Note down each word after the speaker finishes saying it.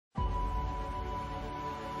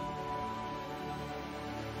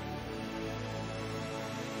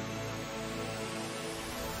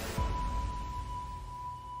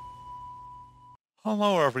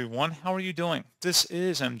Hello everyone, how are you doing? This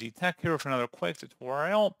is MD Tech here with another quick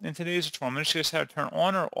tutorial. In today's tutorial, I'm going to show you how to turn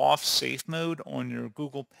on or off safe mode on your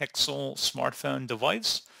Google Pixel smartphone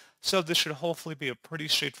device. So this should hopefully be a pretty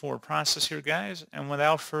straightforward process here, guys. And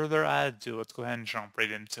without further ado, let's go ahead and jump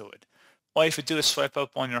right into it. All you have to do is swipe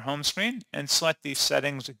up on your home screen and select the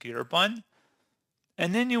settings gear button.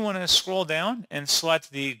 And then you want to scroll down and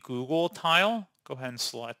select the Google tile. Go ahead and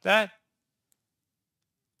select that.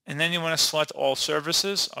 And then you want to select all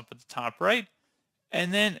services up at the top right.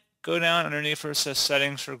 And then go down underneath where it says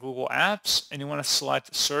settings for Google Apps. And you want to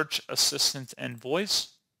select search, assistant, and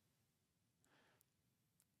voice.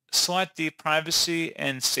 Select the privacy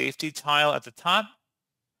and safety tile at the top.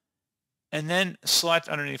 And then select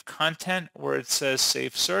underneath content where it says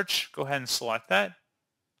safe search. Go ahead and select that.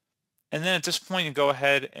 And then at this point, you go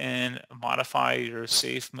ahead and modify your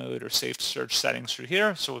safe mode or safe search settings through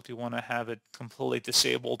here. So if you want to have it completely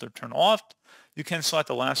disabled or turn off, you can select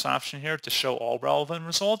the last option here to show all relevant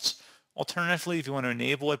results. Alternatively, if you want to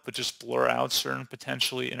enable it but just blur out certain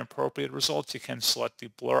potentially inappropriate results, you can select the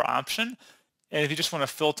blur option. And if you just want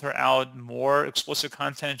to filter out more explicit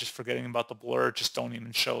content, just forgetting about the blur, just don't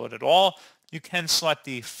even show it at all, you can select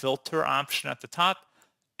the filter option at the top.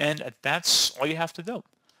 And that's all you have to do.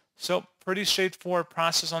 So pretty straightforward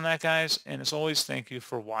process on that, guys. And as always, thank you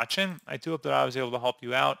for watching. I do hope that I was able to help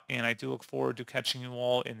you out, and I do look forward to catching you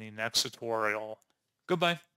all in the next tutorial. Goodbye.